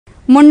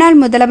முன்னாள்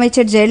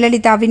முதலமைச்சர்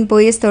ஜெயலலிதாவின்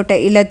போயஸ் தோட்ட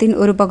இல்லத்தின்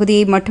ஒரு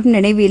பகுதியை மட்டும்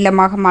நினைவு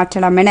இல்லமாக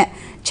மாற்றலாம் என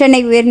சென்னை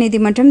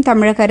உயர்நீதிமன்றம்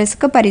தமிழக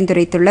அரசுக்கு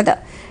பரிந்துரைத்துள்ளது.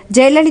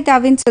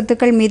 ஜெயலலிதாவின்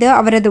சொத்துக்கள் மீது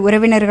அவரது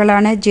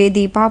உறவினர்களான ஜே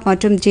தீபா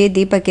மற்றும் ஜே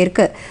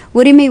தீபக்கிற்கு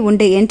உரிமை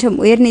உண்டு என்றும்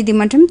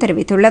உயர்நீதிமன்றம்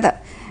தெரிவித்துள்ளது.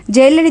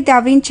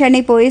 ஜெயலலிதாவின் சென்னை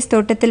போயஸ்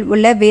தோட்டத்தில்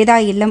உள்ள வேதா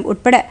இல்லம்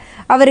உட்பட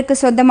அவருக்கு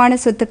சொந்தமான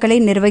சொத்துக்களை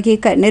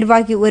நிர்வகிக்க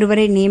நிர்வாகி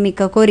ஒருவரை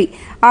நியமிக்க கோரி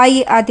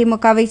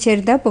அஇஅதிமுகவைச்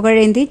சேர்ந்த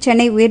புகழேந்தி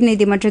சென்னை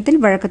உயர்நீதிமன்றத்தில்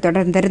வழக்கு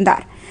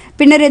தொடர்ந்திருந்தார்.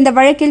 பின்னர் இந்த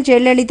வழக்கில்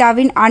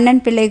ஜெயலலிதாவின்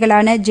அண்ணன்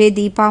பிள்ளைகளான ஜே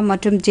தீபா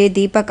மற்றும் ஜே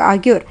தீபக்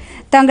ஆகியோர்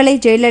தங்களை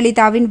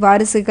ஜெயலலிதாவின்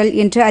வாரிசுகள்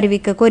என்று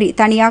அறிவிக்க கோரி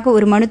தனியாக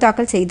ஒரு மனு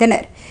தாக்கல்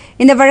செய்தனர்.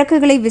 இந்த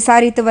வழக்குகளை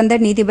விசாரித்து வந்த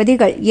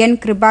நீதிபதிகள் என்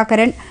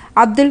கிருபாகரன்,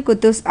 அப்துல்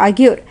குத்தூஸ்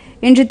ஆகியோர்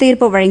இன்று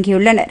தீர்ப்பு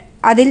வழங்கியுள்ளனர்.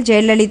 அதில்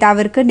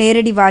ஜெயலலிதாவிற்கு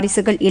நேரடி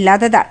வாரிசுகள்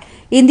இல்லாததால்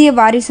இந்திய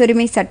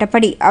வாரிசுரிமை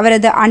சட்டப்படி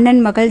அவரது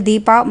அண்ணன் மகள்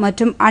தீபா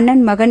மற்றும்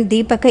அண்ணன் மகன்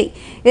தீபக்கை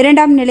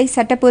இரண்டாம் நிலை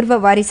சட்டப்பூர்வ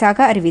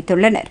வாரிசாக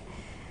அறிவித்துள்ளனர்.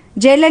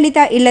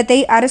 ஜெயலலிதா இல்லத்தை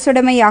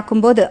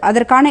அரசுடைமையாக்கும்போது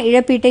அதற்கான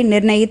இழப்பீட்டை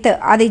நிர்ணயித்து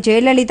அதை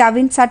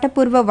ஜெயலலிதாவின்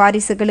சட்டப்பூர்வ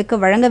வாரிசுகளுக்கு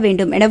வழங்க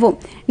வேண்டும் எனவும்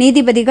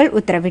நீதிபதிகள்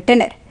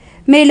உத்தரவிட்டனர்.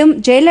 மேலும்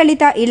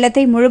ஜெயலலிதா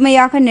இல்லத்தை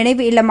முழுமையாக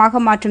நினைவு இல்லமாக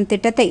மாற்றும்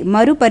திட்டத்தை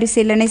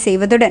மறுபரிசீலனை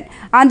செய்வதுடன்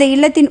அந்த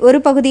இல்லத்தின் ஒரு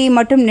பகுதியை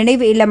மட்டும்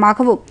நினைவு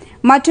இல்லமாகவும்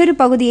மற்றொரு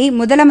பகுதியை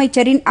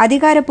முதலமைச்சரின்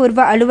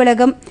அதிகாரப்பூர்வ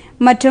அலுவலகம்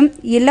மற்றும்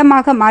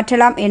இல்லமாக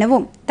மாற்றலாம்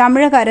எனவும்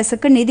தமிழக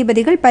அரசுக்கு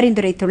நீதிபதிகள்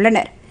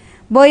பரிந்துரைத்துள்ளனர்.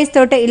 போயஸ்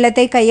தோட்ட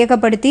இல்லத்தை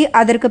கையகப்படுத்தி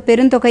அதற்கு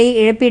பெருந்தொகையை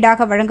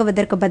இழப்பீடாக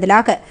வழங்குவதற்கு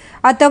பதிலாக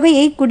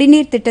அத்தொகையை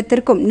குடிநீர்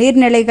திட்டத்திற்கும்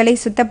நீர்நிலைகளை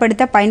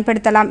சுத்தப்படுத்த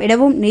பயன்படுத்தலாம்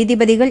எனவும்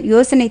நீதிபதிகள்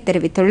யோசனை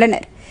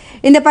தெரிவித்துள்ளனர்.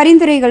 இந்த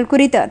பரிந்துரைகள்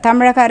குறித்து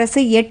தமிழக அரசு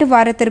 8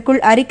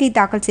 வாரத்திற்குள் அறிக்கை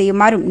தாக்கல்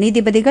செய்யுமாறும்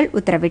நீதிபதிகள்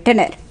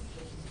உத்தரவிட்டனர்.